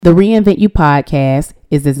The Reinvent You podcast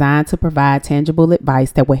is designed to provide tangible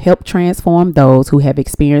advice that will help transform those who have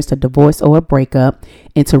experienced a divorce or a breakup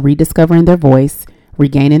into rediscovering their voice,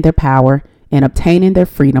 regaining their power, and obtaining their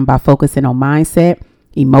freedom by focusing on mindset,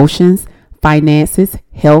 emotions, finances,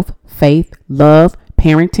 health, faith, love,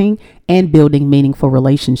 parenting, and building meaningful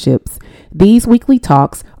relationships. These weekly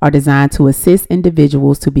talks are designed to assist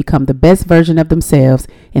individuals to become the best version of themselves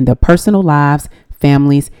in their personal lives,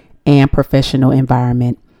 families, and professional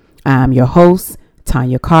environment. I'm your host,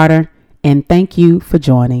 Tanya Carter, and thank you for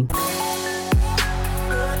joining.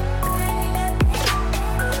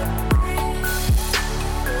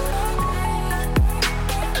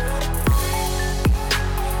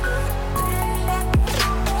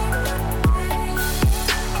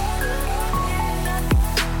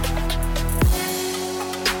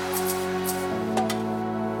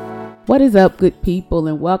 What is up, good people,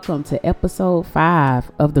 and welcome to episode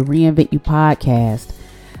 5 of the Reinvent You podcast.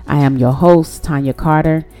 I am your host, Tanya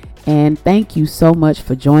Carter, and thank you so much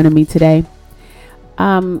for joining me today.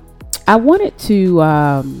 I wanted to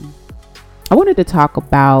talk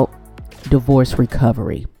about divorce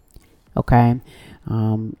recovery, okay?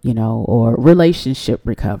 Or relationship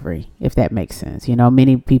recovery, if that makes sense.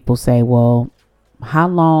 Many people say, well, how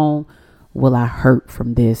long will I hurt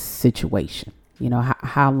from this situation?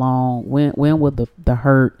 How long, when will the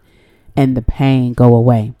hurt and the pain go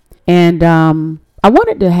away? And I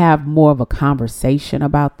wanted to have more of a conversation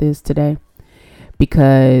about this today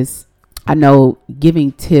because I know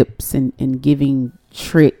giving tips and giving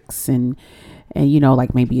tricks and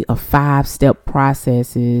like maybe a 5-step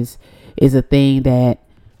process is a thing that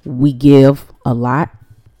we give a lot.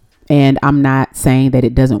 And I'm not saying that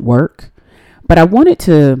it doesn't work, but I wanted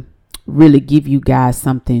to really give you guys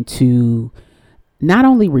something to not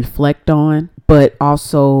only reflect on, but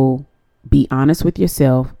also be honest with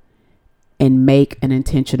yourself and make an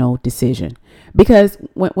intentional decision. Because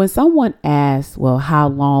when someone asks, well, how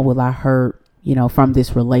long will I hurt, from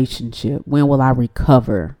this relationship? When will I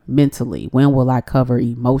recover mentally? When will I recover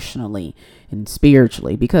emotionally and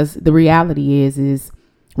spiritually? Because the reality is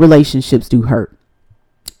relationships do hurt,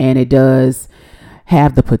 and it does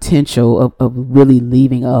have the potential of really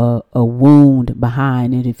leaving a wound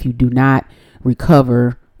behind. And if you do not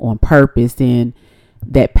recover on purpose, then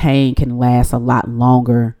that pain can last a lot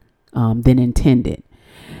longer than intended.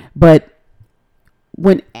 But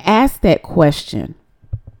when asked that question,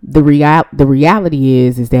 the reality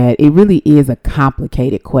is that it really is a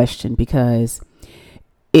complicated question because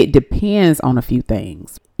it depends on a few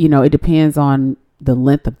things. It depends on the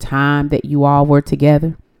length of time that you all were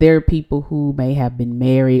together. There are people who may have been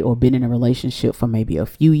married or been in a relationship for maybe a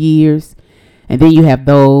few years. And then you have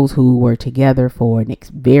those who were together for a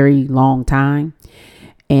very long time.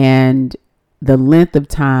 And the length of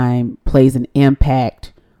time plays an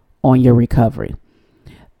impact on your recovery.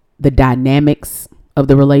 The dynamics of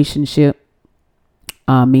the relationship,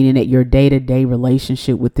 meaning that your day-to-day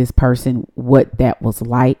relationship with this person, what that was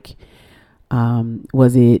like.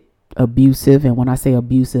 Was it abusive? And when I say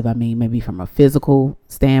abusive, I mean maybe from a physical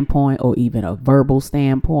standpoint or even a verbal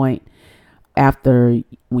standpoint. After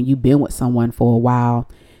when you've been with someone for a while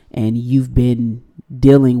and you've been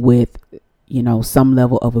dealing with, some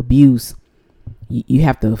level of abuse, you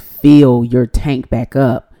have to fill your tank back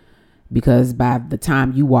up, because by the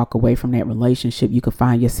time you walk away from that relationship, you could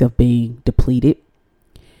find yourself being depleted.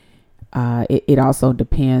 It also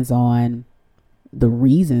depends on the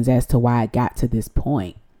reasons as to why it got to this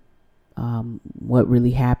point. What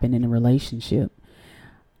really happened in a relationship.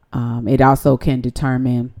 It also can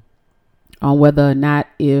determine on whether or not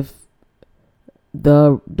if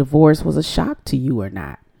the divorce was a shock to you or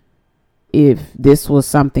not. If this was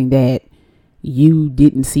something that you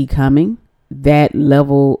didn't see coming, that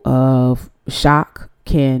level of shock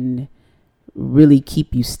can really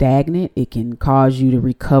keep you stagnant. It can cause you to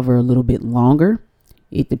recover a little bit longer.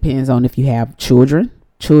 It depends on if you have children.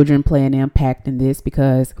 Children play an impact in this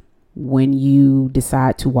because when you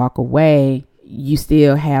decide to walk away, you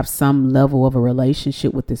still have some level of a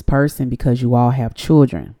relationship with this person because you all have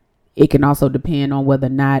children. It can also depend on whether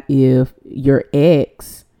or not if your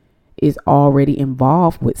ex is already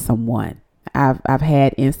involved with someone. I've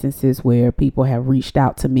had instances where people have reached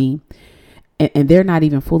out to me and they're not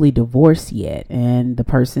even fully divorced yet, and the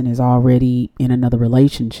person is already in another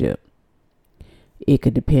relationship. It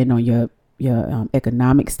could depend on your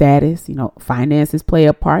economic status. Finances play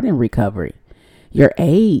a part in recovery. Your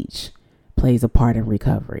age plays a part in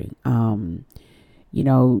recovery.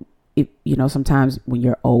 Sometimes when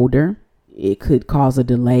you're older, it could cause a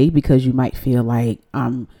delay because you might feel like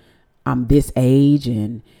I'm this age,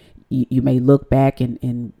 and you may look back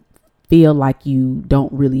and feel like you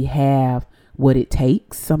don't really have what it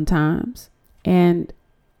takes sometimes. And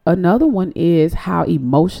another one is how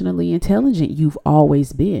emotionally intelligent you've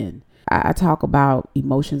always been. I talk about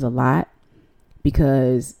emotions a lot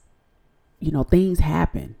because, things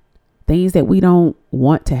happen, things that we don't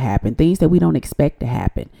want to happen, things that we don't expect to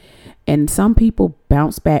happen. And some people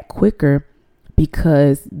bounce back quicker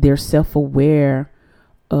because they're self-aware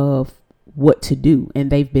of what to do.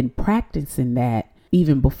 And they've been practicing that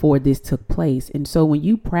even before this took place. And so when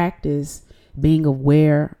you practice being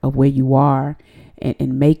aware of where you are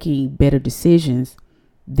and making better decisions,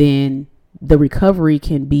 then the recovery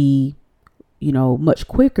can be, much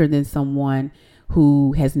quicker than someone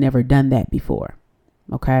who has never done that before.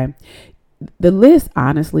 Okay. The list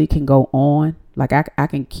honestly can go on. Like I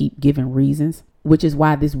can keep giving reasons, which is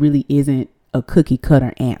why this really isn't a cookie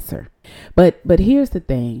cutter answer. But here's the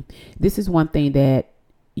thing. This is one thing that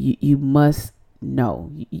you must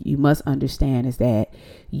know. You must understand is that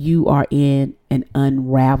you are in an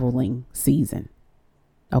unraveling season.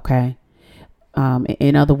 Okay.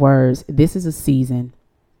 In other words, this is a season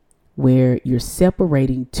where you're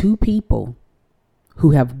separating two people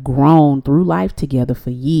who have grown through life together for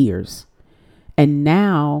years. And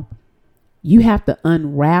now you have to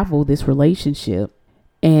unravel this relationship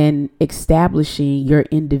and establishing your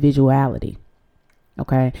individuality.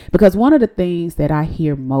 Okay. Because one of the things that I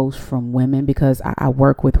hear most from women, because I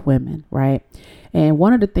work with women, right? And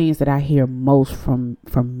one of the things that I hear most from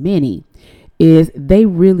many is they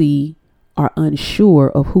really are unsure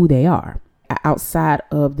of who they are. Outside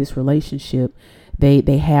of this relationship,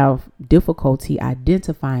 they have difficulty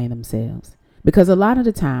identifying themselves, because a lot of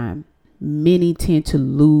the time, many tend to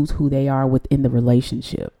lose who they are within the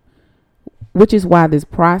relationship, which is why this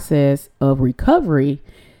process of recovery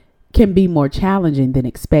can be more challenging than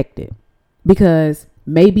expected, because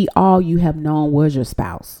maybe all you have known was your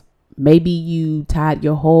spouse. Maybe you tied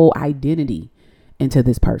your whole identity into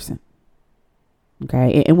this person.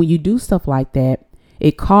 Okay. And when you do stuff like that,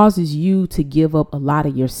 it causes you to give up a lot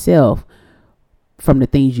of yourself from the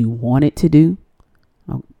things you wanted to do,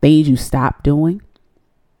 things you stopped doing,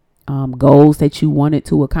 goals that you wanted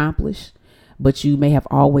to accomplish, but you may have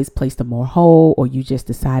always placed them more whole, or you just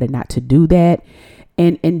decided not to do that.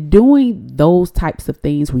 And doing those types of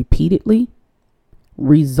things repeatedly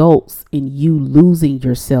results in you losing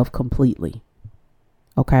yourself completely.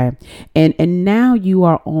 Okay. And now you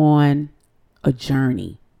are on a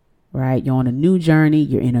journey, right? You're on a new journey.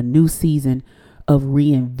 You're in a new season of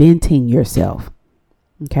reinventing yourself.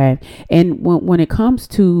 Okay. And when it comes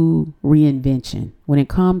to reinvention, when it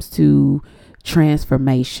comes to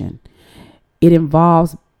transformation, it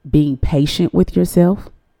involves being patient with yourself.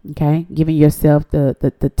 Okay. Giving yourself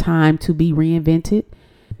the time to be reinvented.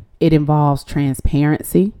 It involves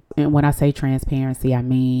transparency. And when I say transparency, I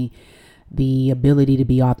mean the ability to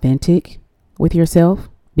be authentic with yourself,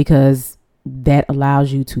 because that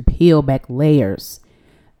allows you to peel back layers,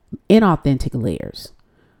 inauthentic layers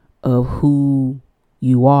of who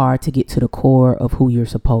you are to get to the core of who you're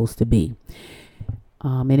supposed to be.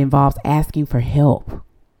 It involves asking for help,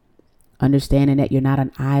 understanding that you're not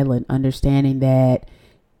an island, understanding that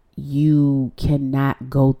you cannot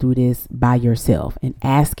go through this by yourself, and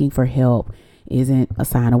asking for help isn't a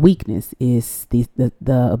sign of weakness. It's the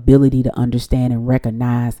ability to understand and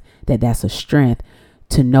recognize that that's a strength,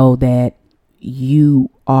 to know that you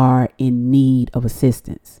are in need of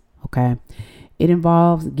assistance. Okay. It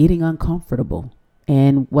involves getting uncomfortable.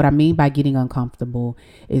 And what I mean by getting uncomfortable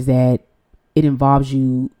is that it involves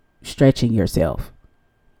you stretching yourself,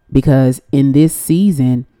 because in this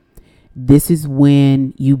season, this is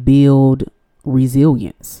when you build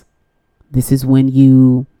resilience. This is when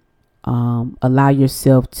you allow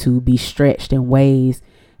yourself to be stretched in ways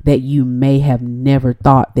that you may have never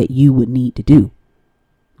thought that you would need to do.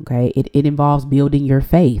 Okay. It involves building your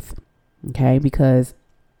faith. Okay. Because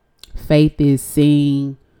faith is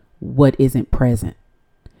seeing what isn't present.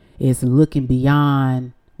 It's looking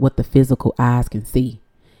beyond what the physical eyes can see.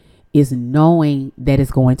 It's knowing that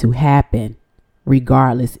it's going to happen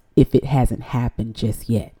regardless if it hasn't happened just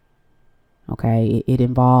yet. Okay. It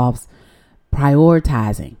involves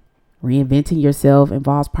prioritizing. Reinventing yourself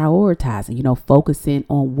involves prioritizing, focusing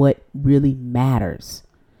on what really matters,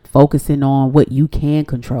 focusing on what you can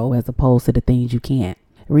control as opposed to the things you can't.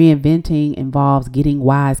 Reinventing involves getting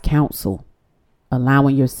wise counsel,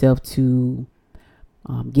 allowing yourself to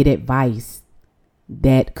get advice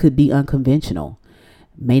that could be unconventional,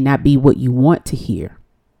 may not be what you want to hear,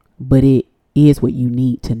 but it is what you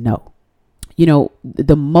need to know.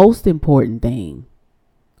 The most important thing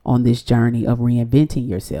on this journey of reinventing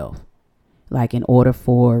yourself, like in order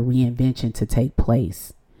for reinvention to take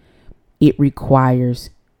place, it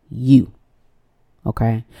requires you.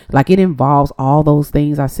 Okay. Like it involves all those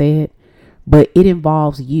things I said, but it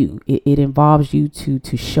involves you. It involves you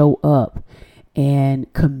to show up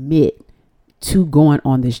and commit to going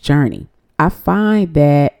on this journey. I find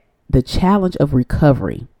that the challenge of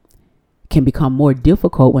recovery can become more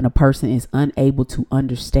difficult when a person is unable to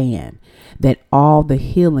understand that all the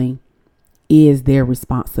healing is their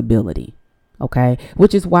responsibility. Okay.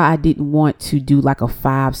 Which is why I didn't want to do like a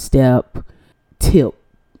 5-step tip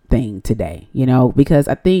thing today, because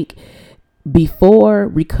I think before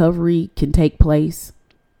recovery can take place,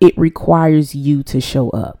 it requires you to show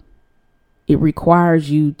up. It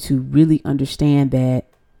requires you to really understand that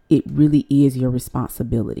it really is your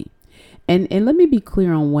responsibility. And let me be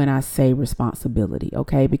clear on when I say responsibility,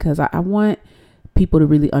 okay? Because I want people to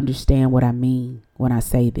really understand what I mean when I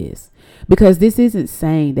say this. Because this isn't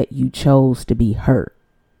saying that you chose to be hurt,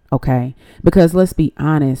 okay? Because let's be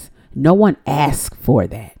honest, no one asked for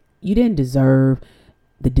that. You didn't deserve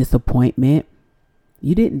the disappointment.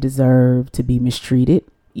 You didn't deserve to be mistreated.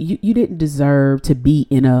 You didn't deserve to be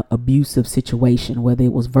in an abusive situation, whether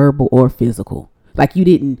it was verbal or physical. Like you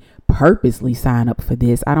didn't purposely sign up for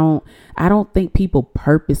this. I don't think people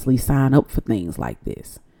purposely sign up for things like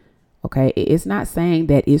this. Okay. It's not saying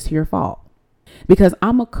that it's your fault, because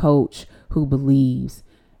I'm a coach who believes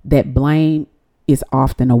that blame is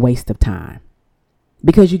often a waste of time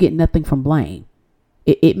because you get nothing from blame.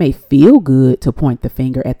 It may feel good to point the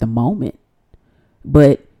finger at the moment,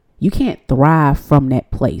 but you can't thrive from that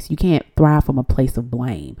place. You can't thrive from a place of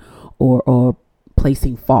blame or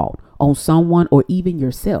placing fault on someone or even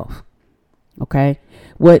yourself. Okay.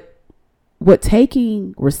 What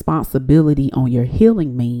taking responsibility on your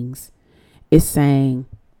healing means is saying,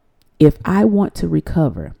 if I want to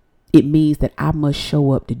recover, it means that I must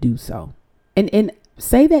show up to do so. And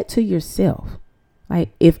say that to yourself. Like,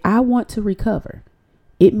 if I want to recover,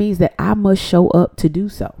 it means that I must show up to do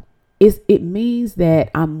so. It means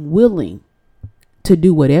that I'm willing to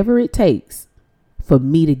do whatever it takes for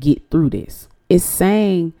me to get through this. It's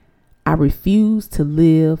saying I refuse to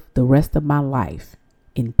live the rest of my life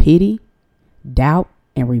in pity, doubt,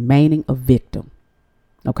 and remaining a victim.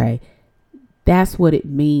 Okay. That's what it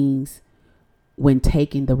means when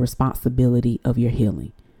taking the responsibility of your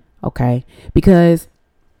healing. Okay. Because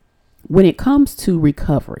when it comes to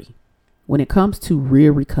recovery, when it comes to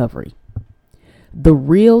real recovery, the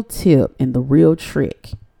real tip and the real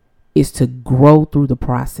trick is to grow through the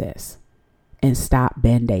process and stop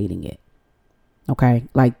band-aiding it. Okay.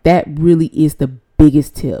 Like that really is the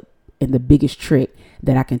biggest tip and the biggest trick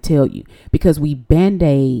that I can tell you, because we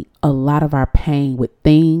band-aid a lot of our pain with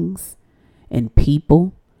things and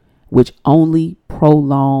people, which only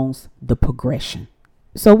prolongs the progression.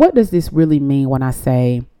 So what does this really mean when I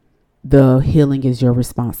say the healing is your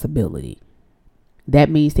responsibility? That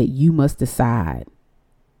means that you must decide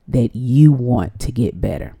that you want to get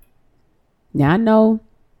better. Now, I know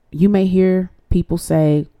you may hear people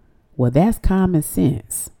say, well, that's common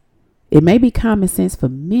sense. It may be common sense for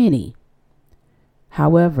many.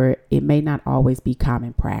 However, it may not always be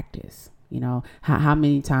common practice. How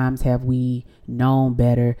many times have we known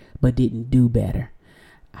better but didn't do better?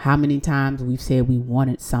 How many times we've said we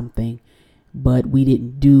wanted something but we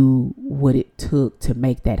didn't do what it took to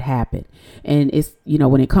make that happen? And it's,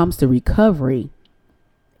 when it comes to recovery,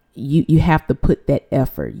 you have to put that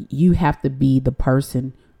effort. You have to be the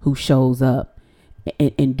person who shows up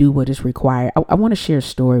and do what is required. I want to share a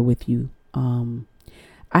story with you.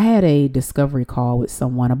 I had a discovery call with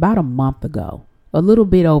someone about a month ago, a little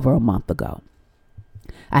bit over a month ago.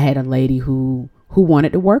 I had a lady who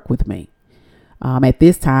wanted to work with me. At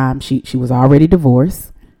this time, she was already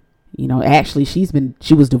divorced. Actually,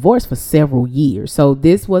 she was divorced for several years. So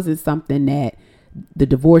this wasn't something that the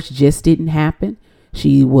divorce just didn't happen.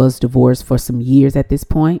 She was divorced for some years at this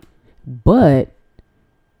point, but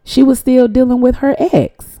she was still dealing with her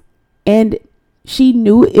ex, and she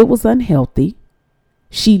knew it was unhealthy.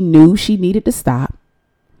 She knew she needed to stop.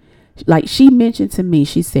 Like she mentioned to me,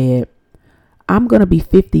 she said, I'm going to be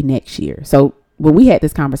 50 next year. So when we had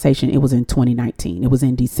this conversation, it was in 2019. It was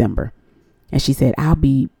in December. And she said, I'll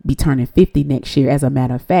be turning 50 next year. As a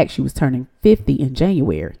matter of fact, she was turning 50 in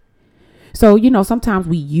January. So, sometimes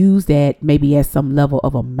we use that maybe as some level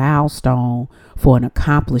of a milestone for an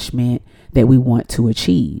accomplishment that we want to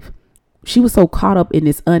achieve. She was so caught up in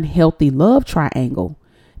this unhealthy love triangle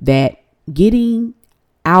that getting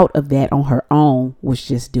out of that on her own was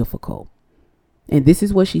just difficult. And this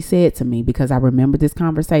is what she said to me, because I remember this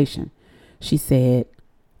conversation. She said,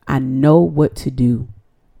 I know what to do,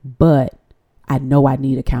 but I know I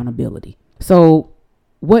need accountability. So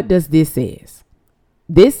what does this say?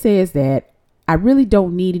 This says that I really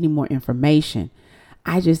don't need any more information.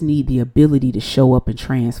 I just need the ability to show up and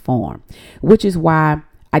transform, which is why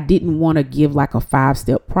I didn't want to give like a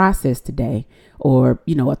 5-step process today or,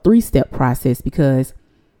 a 3-step process, because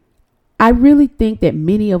I really think that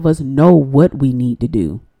many of us know what we need to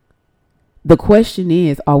do. The question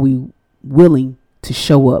is, are we willing to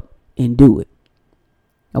show up and do it?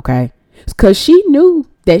 Okay. Because she knew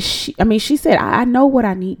that she said, I know what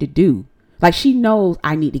I need to do. Like, she knows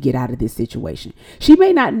I need to get out of this situation. She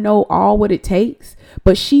may not know all what it takes,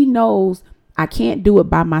 but she knows I can't do it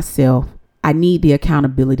by myself. I need the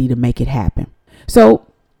accountability to make it happen. So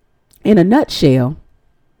in a nutshell,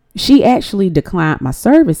 she actually declined my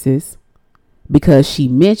services because she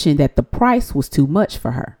mentioned that the price was too much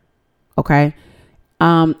for her. Okay.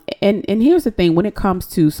 And here's the thing, when it comes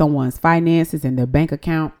to someone's finances and their bank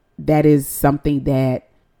account, that is something that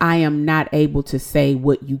I am not able to say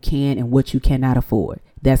what you can and what you cannot afford.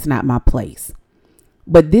 That's not my place.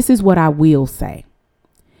 But this is what I will say.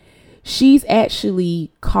 She's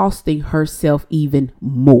actually costing herself even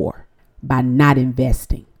more by not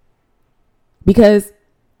investing. Because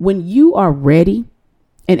when you are ready,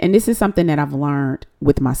 and this is something that I've learned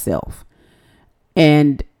with myself,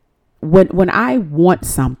 and when I want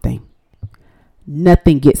something,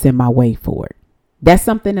 nothing gets in my way for it. That's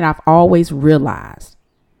something that I've always realized.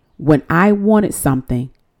 When I wanted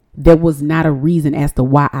something, there was not a reason as to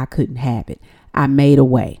why I couldn't have it. I made a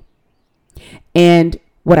way. And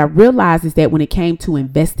what I realized is that when it came to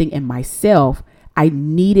investing in myself, I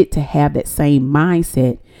needed to have that same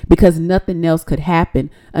mindset, because nothing else could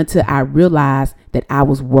happen until I realized that I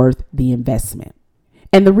was worth the investment.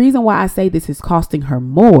 And the reason why I say this is costing her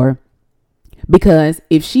more, because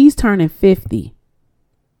if she's turning 50,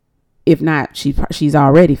 if not, she's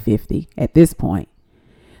already 50 at this point.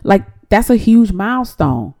 Like, that's a huge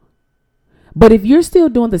milestone. But if you're still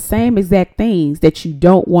doing the same exact things that you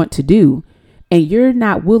don't want to do, and you're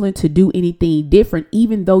not willing to do anything different,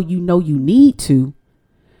 even though you know you need to,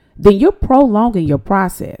 then you're prolonging your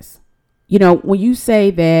process. When you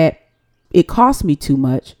say that it cost me too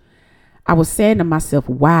much, I was saying to myself,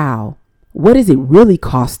 wow, what is it really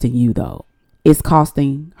costing you though? It's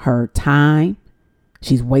costing her time.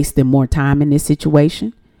 She's wasting more time in this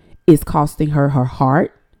situation. It's costing her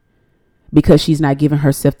heart, because she's not giving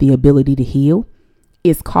herself the ability to heal.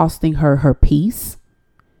 It's costing her peace.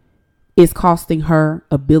 It's costing her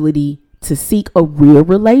ability to seek a real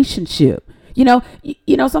relationship.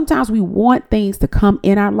 Sometimes we want things to come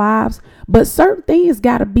in our lives, but certain things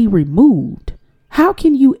got to be removed. How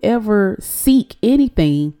can you ever seek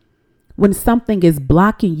anything when something is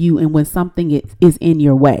blocking you and when something is in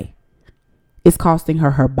your way? It's costing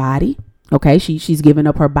her body. Okay. She's giving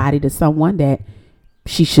up her body to someone that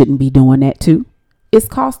she shouldn't be doing that to. It's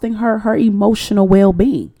costing her emotional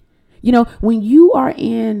well-being. When you are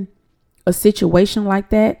in a situation like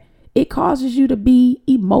that, it causes you to be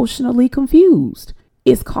emotionally confused.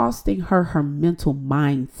 It's costing her mental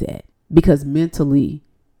mindset, because mentally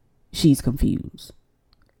she's confused.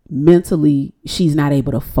 Mentally, she's not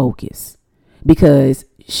able to focus because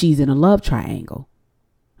she's in a love triangle.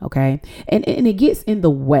 Okay. And it gets in the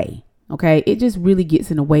way. Okay. It just really gets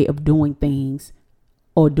in the way of doing things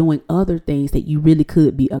or doing other things that you really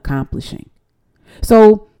could be accomplishing.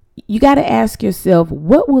 So you got to ask yourself,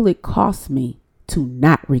 what will it cost me to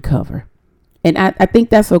not recover? And I think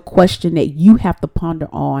that's a question that you have to ponder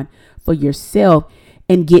on for yourself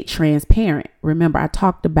and get transparent. Remember, I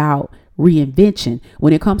talked about reinvention.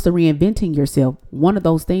 When it comes to reinventing yourself, one of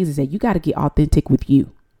those things is that you got to get authentic with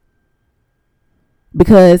you.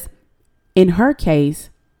 Because in her case,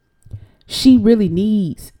 she really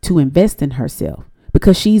needs to invest in herself,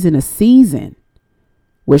 because she's in a season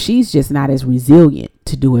where she's just not as resilient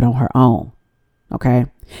to do it on her own. Okay.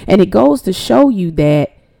 And it goes to show you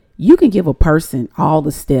that you can give a person all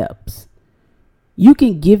the steps. You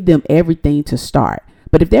can give them everything to start.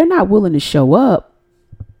 But if they're not willing to show up,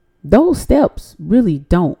 those steps really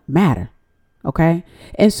don't matter. Okay.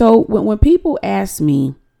 And so when people ask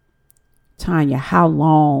me, Tanya, how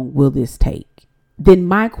long will this take? Then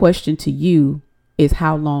my question to you is,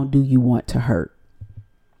 how long do you want to hurt?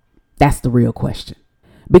 That's the real question.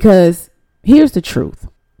 Because here's the truth.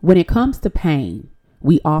 When it comes to pain,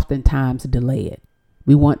 we oftentimes delay it.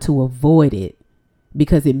 We want to avoid it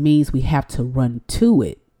because it means we have to run to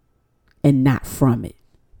it and not from it.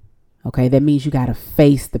 Okay, that means you got to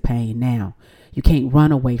face the pain now. You can't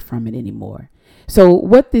run away from it anymore. So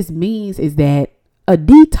what this means is that a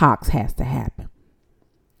detox has to happen.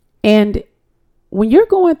 And when you're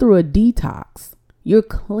going through a detox, you're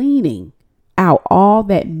cleaning out all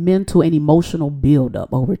that mental and emotional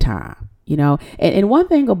buildup over time. And one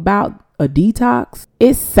thing about a detox,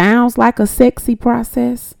 it sounds like a sexy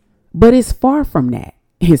process, but it's far from that.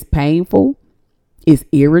 It's painful, it's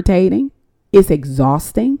irritating, it's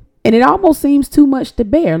exhausting, and it almost seems too much to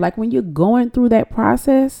bear. Like when you're going through that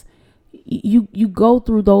process, you go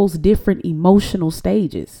through those different emotional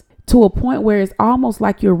stages to a point where it's almost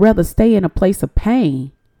like you'd rather stay in a place of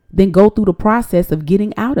pain than go through the process of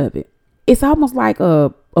getting out of it. It's almost like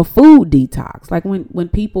a food detox. Like when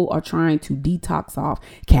people are trying to detox off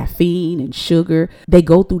caffeine and sugar, they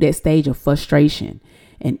go through that stage of frustration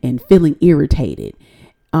and feeling irritated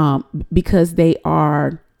because they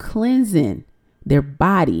are cleansing their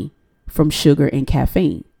body from sugar and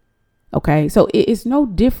caffeine. Okay, so it's no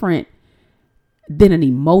different than an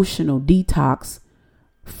emotional detox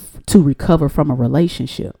to recover from a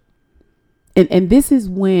relationship. And this is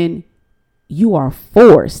when you are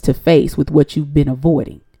forced to face with what you've been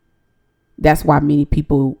avoiding. That's why many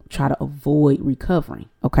people try to avoid recovering.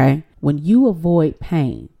 Okay, when you avoid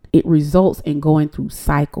pain, it results in going through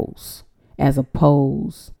cycles as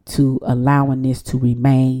opposed to allowing this to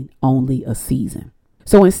remain only a season.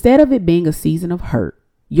 So instead of it being a season of hurt,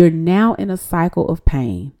 you're now in a cycle of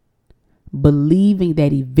pain, believing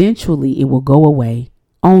that eventually it will go away,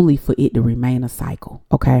 only for it to remain a cycle.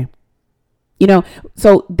 Okay.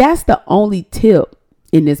 So that's the only tip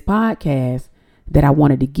in this podcast that I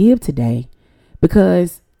wanted to give today,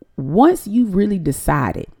 because once you've really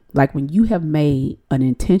decided, like when you have made an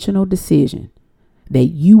intentional decision that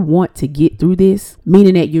you want to get through this,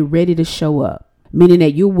 meaning that you're ready to show up, meaning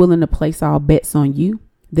that you're willing to place all bets on you,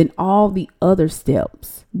 then all the other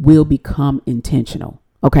steps will become intentional.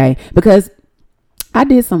 Okay. Because I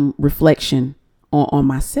did some reflection on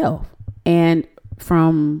myself, and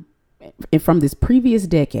from this previous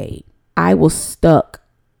decade, I was stuck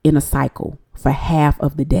in a cycle for half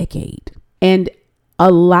of the decade. And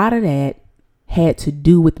a lot of that had to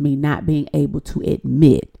do with me not being able to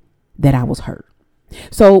admit that I was hurt.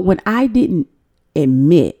 So when I didn't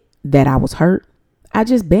admit that I was hurt, I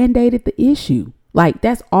just band-aided the issue. Like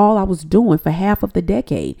that's all I was doing for half of the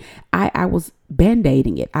decade. I was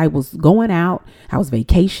band-aiding it. I was going out, I was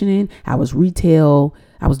vacationing, I was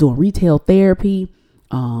doing retail therapy,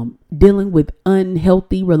 dealing with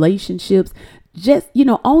unhealthy relationships, just,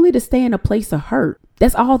 only to stay in a place of hurt.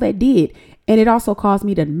 That's all that did. And it also caused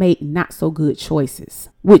me to make not so good choices,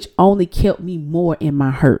 which only kept me more in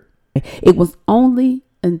my hurt. It was only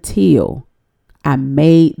until I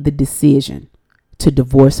made the decision to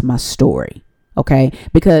divorce my story. Okay.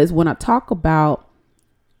 Because when I talk about,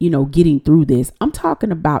 getting through this, I'm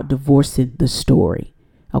talking about divorcing the story.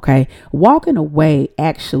 Okay. Walking away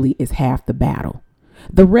actually is half the battle.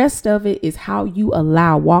 The rest of it is how you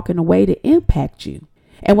allow walking away to impact you.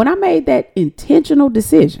 And when I made that intentional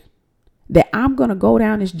decision that I'm going to go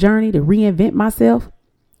down this journey to reinvent myself,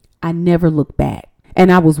 I never looked back.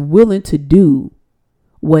 And I was willing to do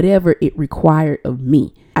whatever it required of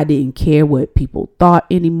me. I didn't care what people thought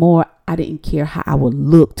anymore. I didn't care how I would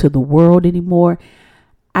look to the world anymore.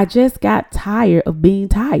 I just got tired of being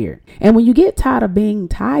tired. And when you get tired of being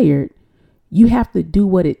tired, you have to do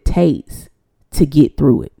what it takes to get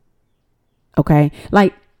through it. Okay.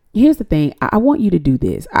 Like, here's the thing. I want you to do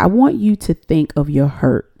this. I want you to think of your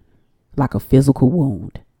hurt like a physical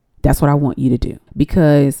wound. That's what I want you to do.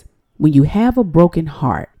 Because when you have a broken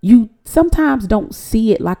heart, you sometimes don't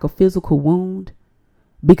see it like a physical wound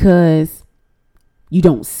because you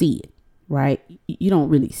don't see it, right? You don't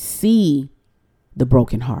really see the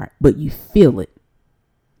broken heart, but you feel it.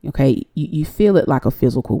 Okay. You feel it like a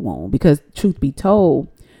physical wound, because truth be told,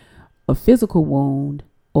 a physical wound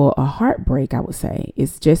or a heartbreak, I would say,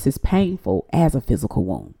 is just as painful as a physical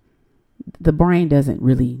wound. The brain doesn't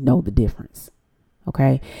really know the difference.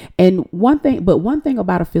 Okay. And one thing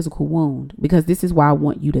about a physical wound, because this is why I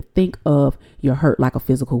want you to think of your hurt like a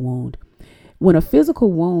physical wound. When a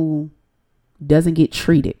physical wound doesn't get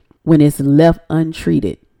treated, when it's left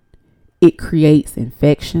untreated, it creates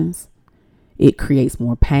infections. It creates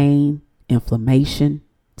more pain, inflammation,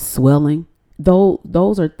 swelling.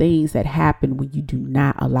 Those are things that happen when you do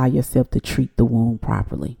not allow yourself to treat the wound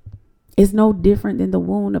properly. It's no different than the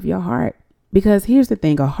wound of your heart. Because here's the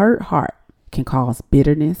thing, a hurt heart can cause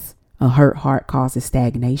bitterness. A hurt heart causes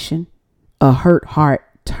stagnation. A hurt heart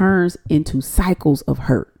turns into cycles of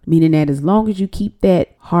hurt, meaning that as long as you keep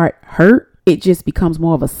that heart hurt, it just becomes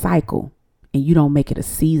more of a cycle and you don't make it a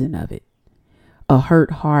season of it. A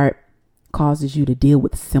hurt heart causes you to deal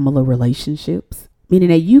with similar relationships, meaning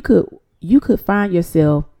that you could find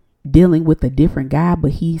yourself dealing with a different guy,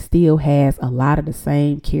 but he still has a lot of the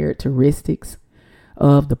same characteristics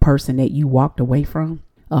of the person that you walked away from.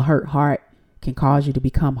 A hurt heart can cause you to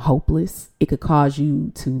become hopeless. It could cause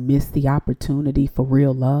you to miss the opportunity for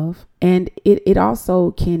real love. And it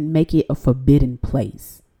also can make it a forbidden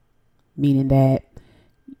place, meaning that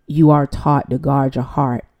you are taught to guard your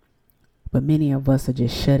heart, but many of us are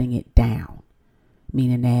just shutting it down,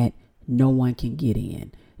 meaning that no one can get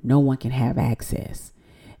in, no one can have access.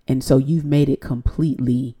 And so you've made it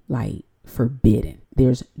completely like forbidden.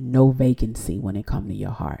 There's no vacancy when it comes to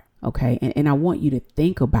your heart. Okay. And I want you to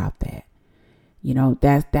think about that. You know,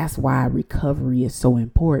 that's why recovery is so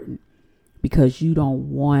important, because you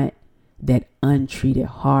don't want that untreated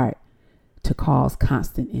heart to cause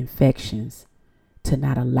constant infections, to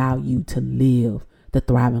not allow you to live the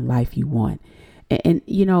thriving life you want. And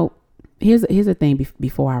you know, here's the thing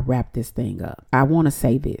before I wrap this thing up. I want to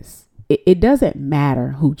say this. It doesn't matter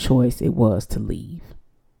whose choice it was to leave.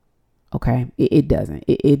 Okay. It doesn't.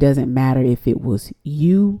 It doesn't matter if it was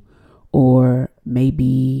you or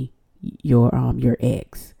maybe your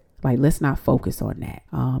ex. Like, let's not focus on that.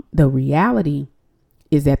 The reality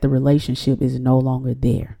is that the relationship is no longer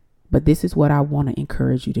there. But this is what I want to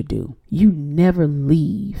encourage you to do. You never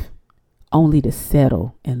leave only to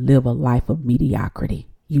settle and live a life of mediocrity.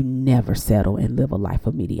 You never settle and live a life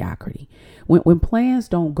of mediocrity. When plans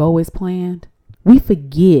don't go as planned, we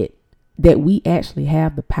forget that we actually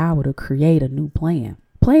have the power to create a new plan.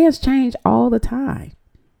 Plans change all the time.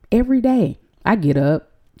 Every day I get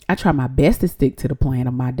up, I try my best to stick to the plan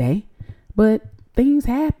of my day, but things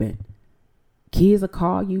happen. Kids will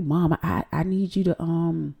call you, Mom, I need you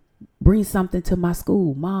to bring something to my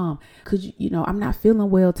school. Mom, could you, I'm not feeling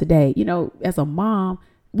well today. As a mom,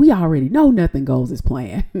 we already know nothing goes as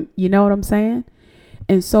planned. You know what I'm saying?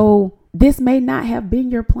 And so this may not have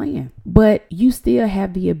been your plan, but you still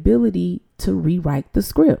have the ability to rewrite the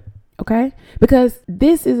script. Okay? Because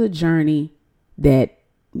this is a journey that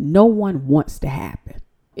no one wants to happen.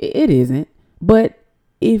 It isn't. But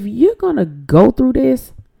if you're going to go through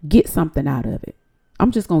this, get something out of it.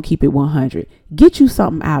 I'm just going to keep it 100. Get you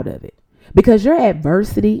something out of it, because your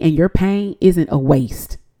adversity and your pain isn't a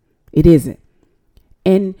waste. It isn't.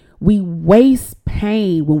 And we waste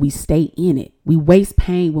pain when we stay in it. We waste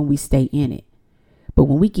pain when we stay in it. But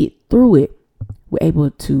when we get through it, we're able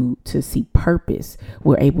to see purpose.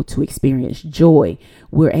 We're able to experience joy.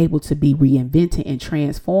 We're able to be reinvented and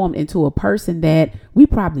transformed into a person that we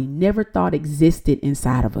probably never thought existed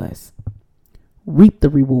inside of us. Reap the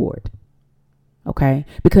reward. Okay?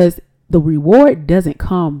 Because the reward doesn't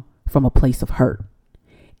come from a place of hurt.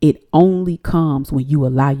 It only comes when you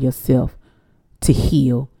allow yourself to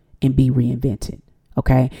heal and be reinvented.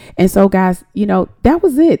 Okay. And so guys, that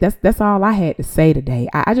was it. That's all I had to say today.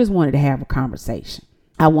 I just wanted to have a conversation.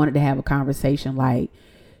 I wanted to have a conversation like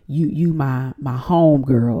you my home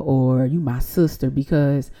girl, or you my sister,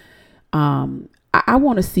 because I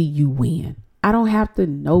want to see you win. I don't have to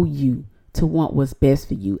know you to want what's best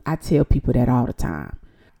for you. I tell people that all the time.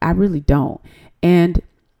 I really don't. And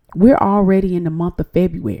we're already in the month of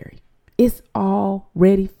February. It's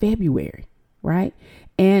already February, right?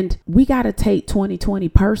 And we got to take 2020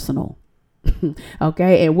 personal.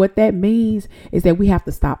 Okay. And what that means is that we have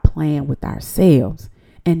to stop playing with ourselves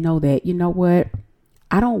and know that, you know what?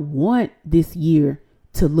 I don't want this year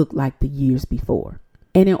to look like the years before.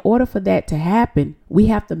 And in order for that to happen, we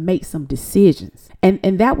have to make some decisions.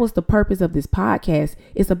 And that was the purpose of this podcast.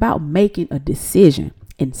 It's about making a decision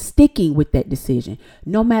and sticking with that decision,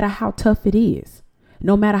 no matter how tough it is,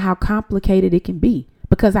 no matter how complicated it can be,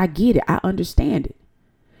 because I get it. I understand it.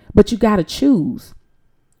 But you got to choose.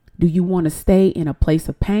 Do you want to stay in a place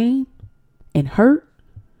of pain and hurt?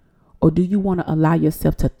 Or do you want to allow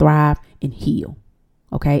yourself to thrive and heal?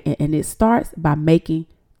 Okay. And it starts by making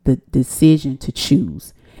the decision to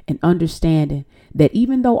choose and understanding that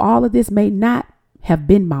even though all of this may not have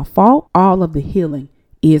been my fault, all of the healing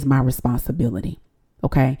is my responsibility.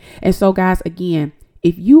 Okay. And so guys, again,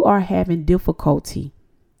 if you are having difficulty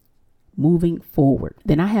moving forward,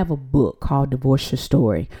 then I have a book called Divorce Your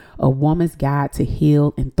Story, A Woman's Guide to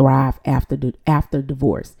Heal and Thrive After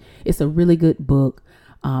Divorce. It's a really good book.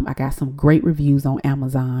 I got some great reviews on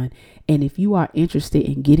Amazon. And if you are interested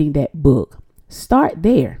in getting that book, start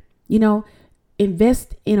there.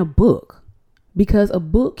 Invest in a book, because a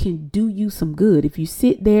book can do you some good. If you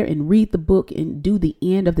sit there and read the book and do the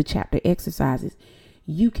end of the chapter exercises,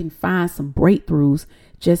 you can find some breakthroughs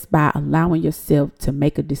just by allowing yourself to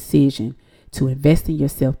make a decision to invest in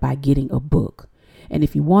yourself by getting a book. And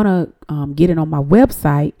if you want to get it on my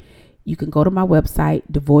website, you can go to my website,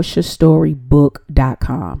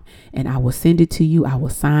 divorceyourstorybook.com, and I will send it to you. I will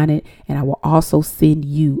sign it, and I will also send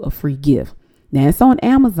you a free gift. Now, it's on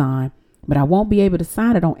Amazon, but I won't be able to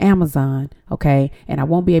sign it on Amazon. Okay. And I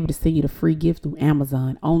won't be able to send you the free gift through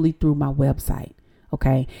Amazon, only through my website.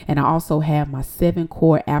 Okay. And I also have my 7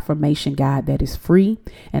 core affirmation guide that is free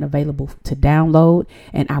and available to download.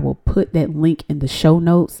 And I will put that link in the show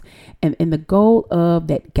notes. And the goal of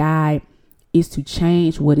that guide is to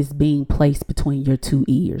change what is being placed between your 2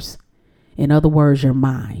 ears. In other words, your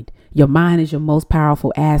mind. Your mind is your most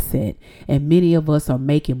powerful asset. And many of us are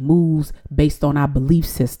making moves based on our belief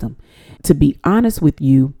system. To be honest with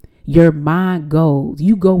you, your mind goes,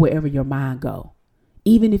 you go wherever your mind goes.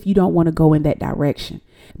 Even if you don't want to go in that direction.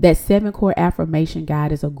 That 7 core affirmation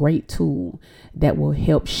guide is a great tool that will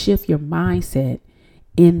help shift your mindset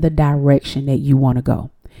in the direction that you want to go.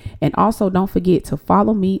 And also don't forget to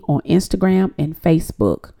follow me on Instagram and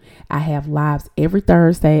Facebook. I have lives every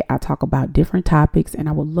Thursday. I talk about different topics and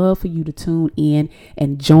I would love for you to tune in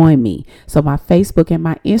and join me. So my Facebook and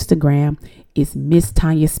my Instagram is Miss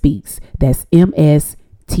Tanya Speaks. That's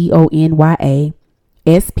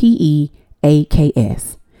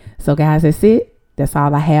MSTONYASPEAKS. So guys, that's it. That's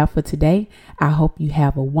all I have for today. I hope you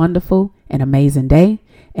have a wonderful and amazing day,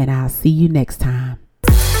 and I'll see you next time.